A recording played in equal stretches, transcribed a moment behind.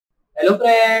Hello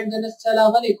friends and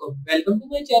Assalamualaikum. Welcome to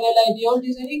my channel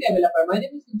Iballdesigningdeveloper. My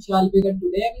name is Vishal and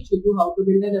today I will show you how to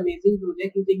build an amazing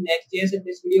project using Next.js, and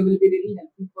this video will be really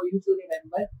helpful for you. So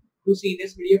remember to see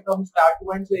this video from start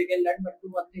to end so you can learn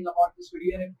one thing about this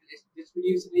video, and this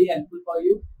video is really helpful for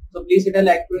you. So please hit a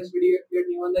like to this video. If you are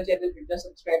new on the channel, hit the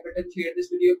subscribe button, share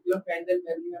this video with your friends and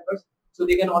family members so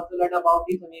they can also learn about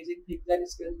these amazing things and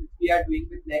skills which we are doing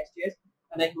with Next.js.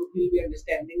 And I hope you'll be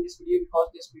understanding this video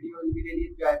because this video will be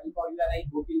really enjoyable for you, and I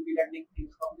hope you'll be learning things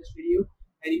from this video.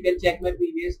 And you can check my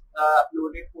previous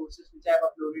uploaded courses which I have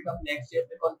uploaded of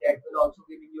Next.js because that will also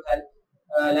give you help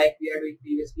like we are doing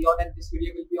previously on, and this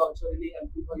video will be also really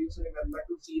helpful for you. So remember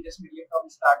to see this video from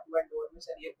start to end, don't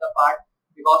miss any of the part,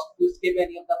 because if you skip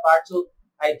any of the part, so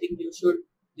I think you should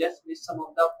just miss some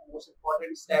of the most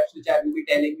important steps which I will be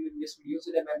telling you in this video.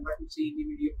 So remember to see the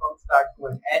video from start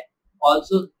to end, and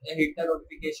also hit the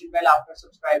notification bell after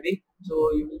subscribing, so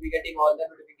you will be getting all the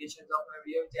notifications of my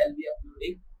video which I'll be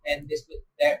uploading, and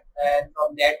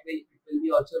from that way it will be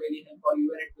also really helpful for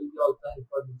you, and it will be also helpful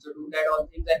for you. So do that all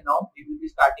things, and now we will be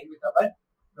starting with our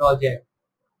project.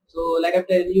 So like I'm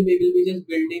telling you, we will be just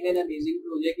building an amazing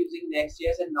project using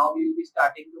Next.js, and now we will be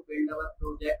starting to build our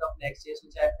project of Next.js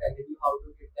which I have telling you how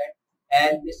to get that,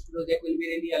 and this project will be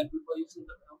really helpful for you. So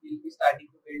now we will be starting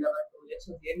to build our project.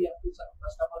 So here you have to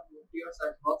first of all go to your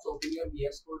search box, open your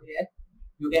VS Code here.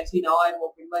 You can see now I have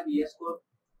opened my VS Code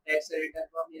text editor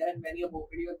from here, and when you have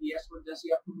opened your VS Code, just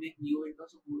you have to make new window.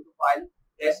 So go to file,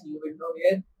 press new window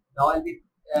here. Now I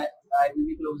will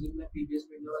be closing my previous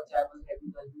window which I was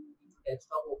having. I'll be moving to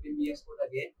desktop, open VS Code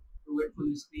again, do it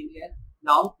full screen here.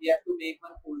 Now we have to make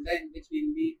one folder in which we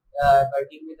will be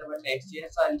working with our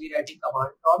Next.js. So I'll be writing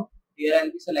command prompt. Here I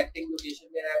will be selecting location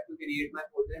where I have to create my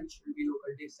folder, which will be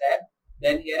localdisk tab.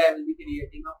 Then here I will be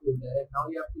creating a folder, and now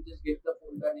you have to just give the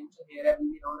folder name. So here I will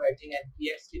be now writing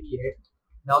npx create.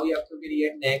 Now you have to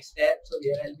create next tab. So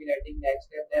here I will be writing next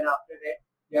tab. Then after that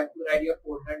you have to write your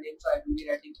folder name. So I will be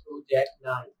writing project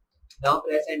 9. Now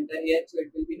press enter here. So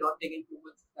it will be not taking too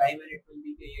much time, and it will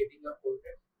be creating your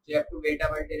folder. So you have to wait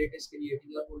until it is creating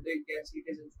your folder. You can see it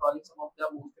is installing some of the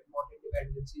most important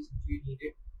dependencies which we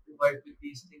needed to work with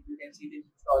these things. You can see it is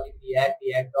installing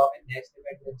React.dom and Next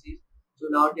dependencies. So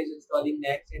now it is installing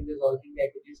Next and resolving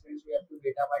packages. So we have to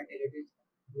wait until it is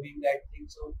doing that thing.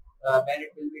 So when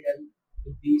it will be done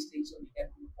with these things, so we can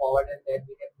move forward, and then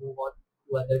we can move on to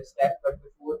other steps. But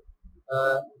before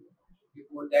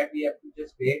that, we have to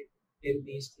just wait till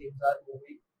these things are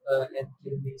moving and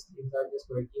till these things are just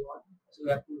working on. So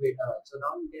we have to wait a while. So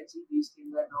now you can see these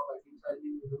things are now working. So I'll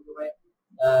be moving to my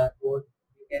code.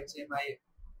 You can say my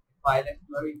file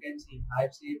explorer. You can see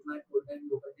I've saved my folder in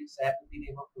localdisk tab with the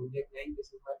name of project 9. This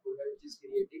is my folder which is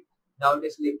creating. Now it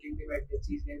is linking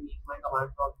dependencies. Then my command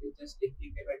prompt is just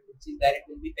linking dependencies. Then it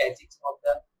will be patching some of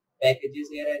the packages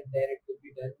here, and then it will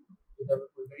be done with our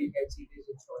folder. You can see it is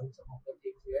installing some of the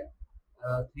things here.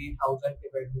 3000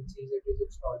 dependencies it is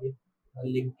installing,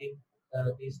 linking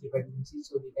these dependencies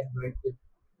so we can work with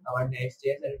our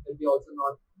Next.js, and it will be also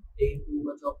not taking too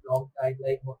much of long time,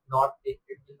 like it will not take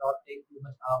too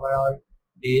much hour or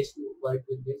days to work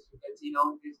with this. You can see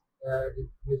now it is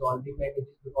resolving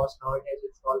packages because now it has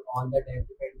installed all the 10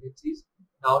 dependencies.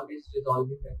 Now it is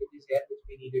resolving packages here which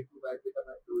we needed to work with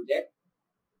our project.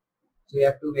 So you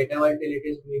have to wait until it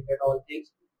is doing that all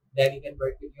things. Then you can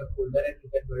work with your folder and you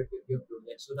can work with your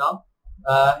project. So now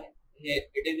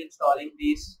it is installing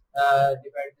these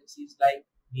dependencies like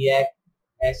React,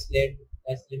 Slint,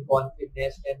 config,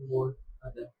 Nest, and more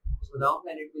other. So now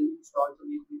when it will be installed, so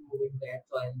we will be moving that.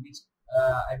 So I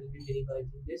will be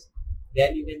minimizing this.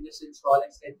 Then you can just install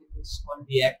extensions on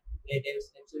React Native.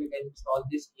 So you can install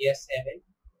this ES7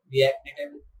 React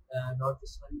Native, not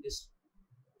this one, this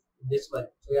one.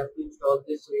 So you have to install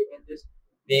this. So you can just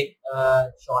make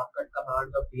shortcut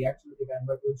commands of React. So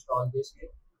remember to install this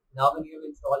here. Now when you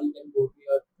install, you can go to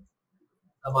your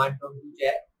command from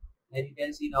Jack, and you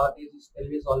can see now it is still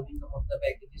resolving some of the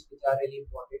packages which are really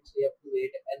important. So you have to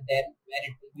wait, and then when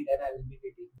it will be done, I will be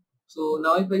waiting. So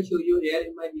now if I show you here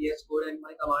in my VS Code and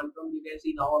my command prompt, you can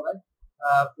see now our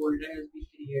folder has been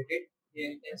created.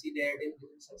 Here you can see there it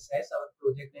is success. Our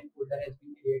project name folder has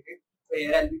been created. So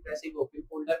here I'll be pressing open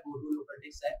folder, go to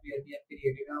localdisk tab where we have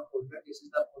created our folder. This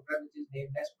is the folder which is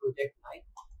named as project 9.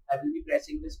 I will be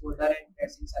pressing this folder and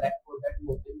pressing select folder to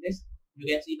open this. You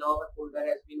can see now our folder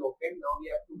has been opened. Now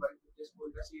we have to work with this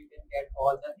folder so you can get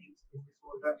all the things in this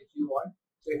folder which you want.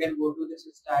 So you can go to this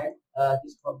style,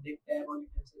 this public tab, or you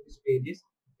can say this pages.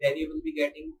 Then you will be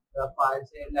getting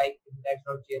files here like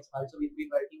index.js file. So we'll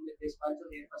be working with this file. So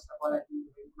here first of all I will be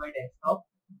moving to my desktop.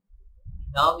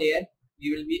 Now here we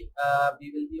will be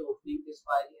opening this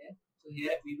file here. So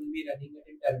here we will be running it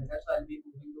in terminal. So I'll be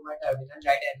moving to my terminal,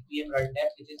 write npm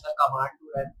runtime, which is the command to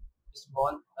run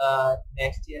small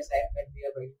Next.js app when we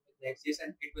are running with Next.js,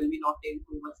 and it will be not take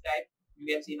too much time. You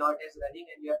can see now it is running,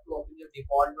 and you have to open your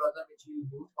default browser which you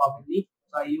use commonly.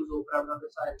 So I use Opera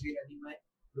browser, so I'll be running my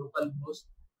local host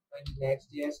and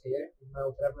Next.js here in my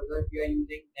Opera browser. If you are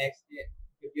using Next.js,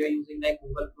 if you are using like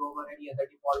Google Chrome or any other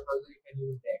default browser, you can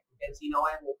use that. You can see now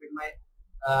I have opened my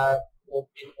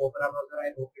in Opera browser, I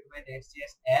opened my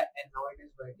Next.js app, and now it is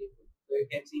working. So you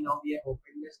can see now we have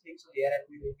opened this thing. So here I'll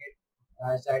be doing it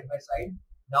side by side.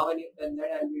 Now when you've done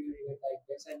that, I'll be doing it like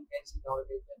this, and you can see now it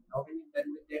is done. Now when you've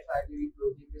done with that, I'll be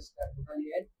closing this terminal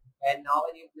here. And now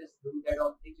when you just do that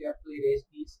all things, you have to erase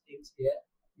these things here.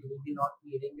 You will be not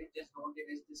needing it. Just don't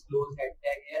erase this close head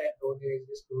tag here, and don't erase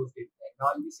this close head tag.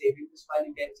 Now I'll be saving this file.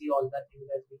 You can see all the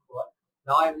things as before.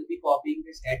 Now I will be copying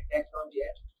this head tag from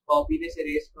here. Copy this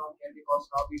erase from here because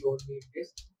now we don't need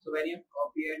this. So when you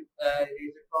copy and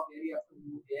erase it from here, you have to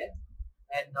move here.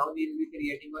 And now we will be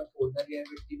creating one folder here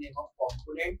with the name of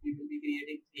component. We will be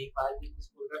creating 3 files in this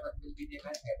folder. One will be named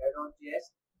as header.js,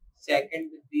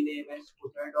 second with the name as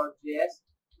footer.js,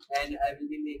 and I will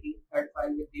be making third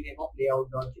file with the name of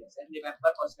layout.js. And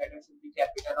remember, first letter should be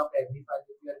capital of every file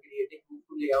that we are creating. Move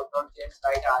to layout.js,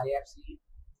 write RAFC.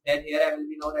 Then here I will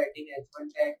be now writing h1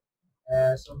 tag.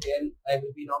 So here I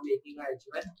will be now making a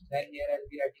h1. Then here I will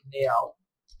be writing layout.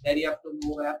 Then you have to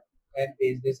move up and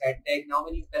paste this head tag. Now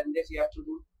when you've done this, you have to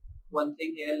do one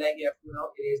thing here, like you have to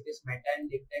now erase this meta and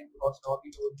link tag because now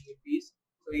we don't need these.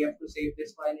 So you have to save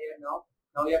this file here now.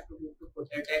 Now you have to move to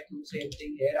footer tag, do same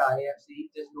thing here,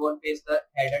 RAFC. Just don't paste the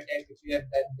header tag which we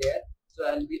have done there. So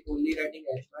I'll be only writing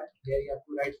h1. Here you have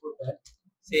to write footer.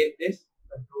 Save this,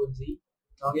 Control Z.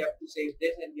 Now you have to save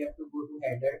this, and you have to go to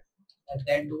header and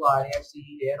then do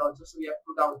RAFC here also. So we have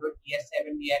to download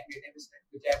ES7 React Native script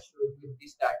which I have showed you in the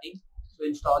starting. So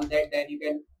install that, then you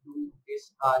can do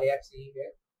this RAFC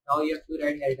here. Now you have to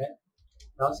write header.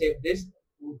 Now save this,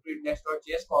 move to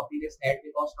Next.js, copy this head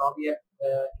because now we have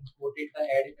imported the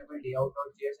head in our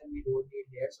layout.js and we don't need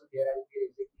here. So here I will be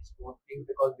erasing this both things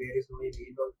because there is no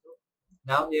image also.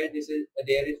 Now here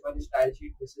there is one style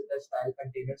sheet. This is the style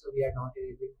container, so we are not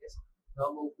erasing this.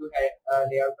 Now move to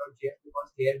layout.js because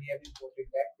here we have imported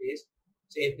that paste.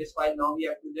 Save this file. Now we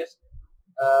have to just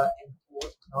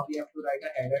import. Now we have to write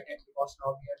a header tag because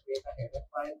now we have made a header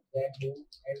file. Then move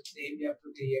and same, we have to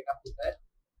create a footer.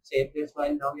 Save this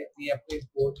file. Now we have to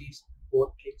import these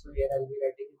both things. So here I will be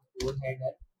writing import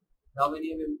header. Now when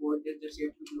you have import this, just you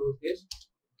have to close this,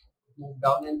 move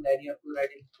down, and then you have to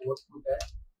write import footer.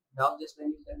 Now just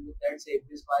when you're done with that, save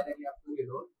this file and you have to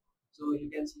reload. So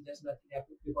you can see just nothing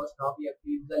happens because now we have to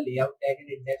use the layout tag in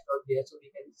index.js, so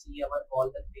we can see our all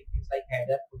the three things like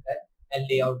header, footer, and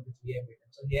layout which we have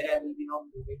written. So here I will be now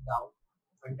moving down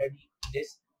underneath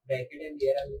this bracket, and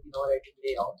here I will be now writing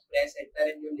layout. Press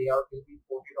enter and your layout will be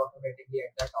imported automatically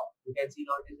at the top. You can see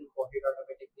now it is imported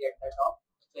automatically at the top.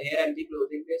 So here I will be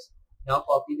closing this. Now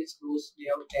copy this close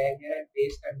layout tag here and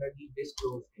paste underneath this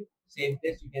close tag. Save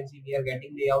this. You can see we are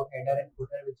getting layout, header, and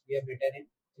footer which we have written in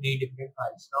 3 different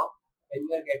files. Now when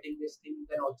you are getting this thing, you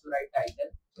can also write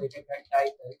title. So you can write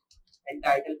title, and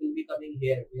title will be coming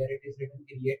here where it is written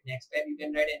create next tab. You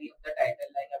can write any of the title,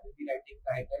 like I will be writing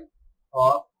title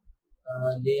of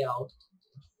layout,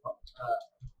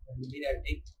 I will be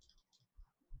writing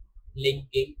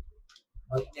linking,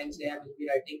 or you can say I will be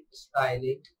writing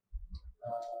styling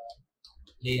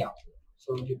layout.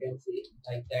 So you can see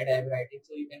like that I am writing.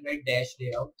 So you can write dash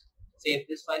layout. Save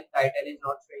this file. Title is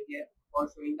not showing here. For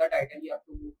showing the title, you have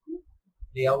to move to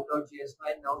layout.js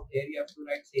file. Now here you have to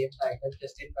write same title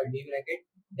just in curly bracket.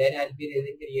 Then I'll be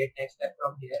raising create next step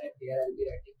from here, and here I'll be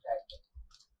writing title.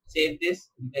 Save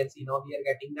this. You can see now we are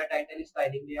getting the title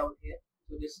styling layout here.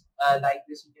 So this like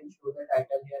this you can show the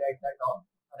title here at the top,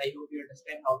 and I hope you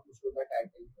understand how to show the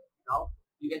title here. Now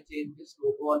you can change this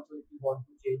logo also if you want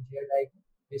to change here, like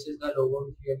this is the logo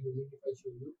which we are using. If I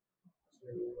show you,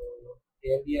 so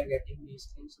here we are getting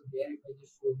these things. So here if I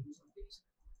just show you, so these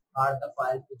are the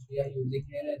files which we are using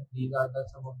here, and these are the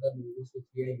some of the logos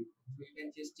which we are using. So you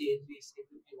can just change these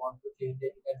things if you want to change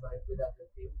it. You can work with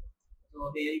other things. So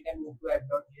here you can move to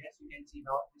app.js. You can see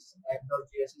now this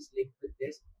app.js is linked with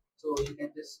this. So you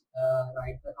can just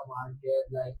write the command here,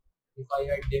 like if I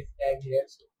write div tag here,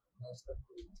 so that's the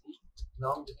Control C.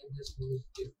 Now you can just use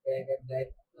div tag and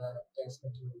then press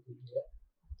Control C here.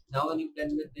 Now when you've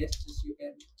done with this, just you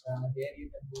can here you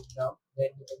can move down.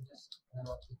 Then you can just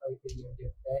if I fill your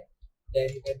div tag, then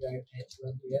you can write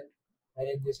h1 here, and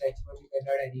in this h1 you can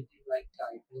write anything like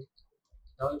title.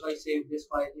 Now if I save this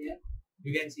file here,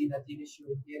 you can see nothing is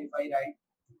showing here. If I write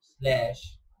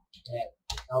slash And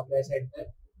now press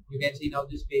enter. You can see now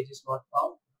this page is not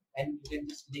found, and you can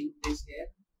just link this here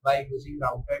by using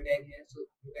router tag here. So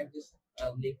you can just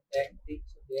link that thing.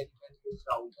 So there you can use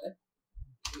router.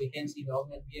 So we can see now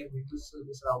when we have used, so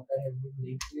this router has been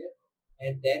linked here,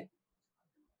 and then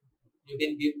you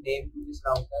can give name to this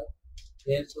router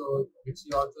here. So it's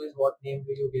your choice what name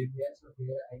will you give here. So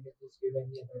here I can just give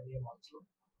any other name also.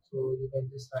 So you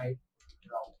can just write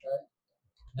router.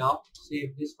 Now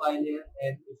save this file here,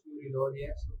 and if you reload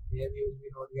here, so here you will be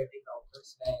not getting router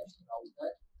slash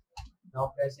router.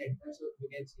 Now press enter. So you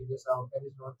can see this router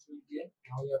is not showing here.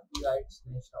 Now you have to write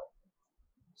slash router.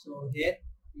 So here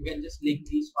you can just link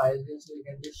these files here, so you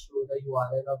can just show the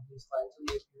URL of these files. So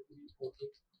here you will be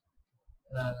putting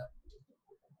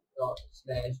dot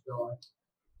slash dot,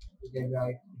 you can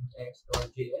write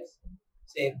index.js.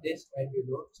 Save this and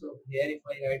reload. So here if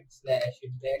I write slash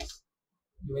index,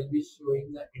 you will be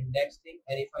showing the index thing,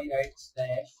 and if I write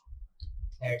slash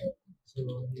header, so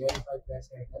here if I press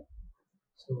header,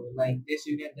 so like this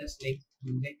you can just link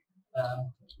using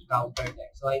router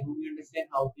tag. So I hope you understand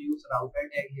how to use router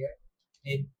tag here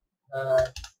in uh,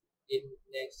 in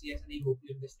Next.js, and I hope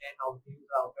you understand how to use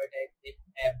router tag in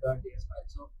app.js file.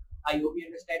 So I hope you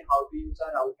understand how to use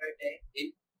a router tag in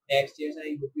Next.js, and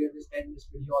I hope you understand this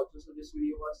video also. So this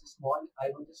video was small. I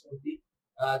was just only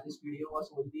this video was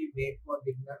only made for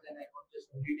beginners, and I was just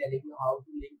only telling you how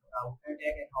to link router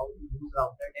tag and how to use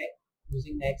router tag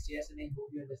using Next.js, and I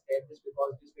hope you understand this,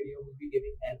 because this video will be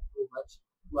giving help too much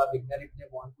to a beginner if they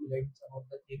want to learn some of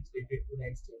the things related to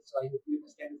Next.js. So I hope you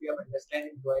understand. If you have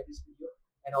understand, enjoy this video,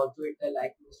 and also hit the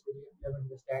like to this video if you have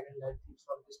understand and learn things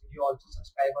from this video. Also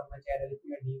subscribe on my channel if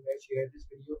you are new, and share this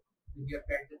video with your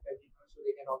friends and family members so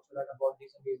they can also learn about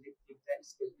these amazing things and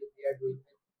skills that they are doing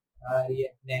with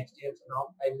Next.js. So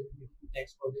now I will meet you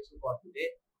next project. So for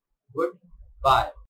today,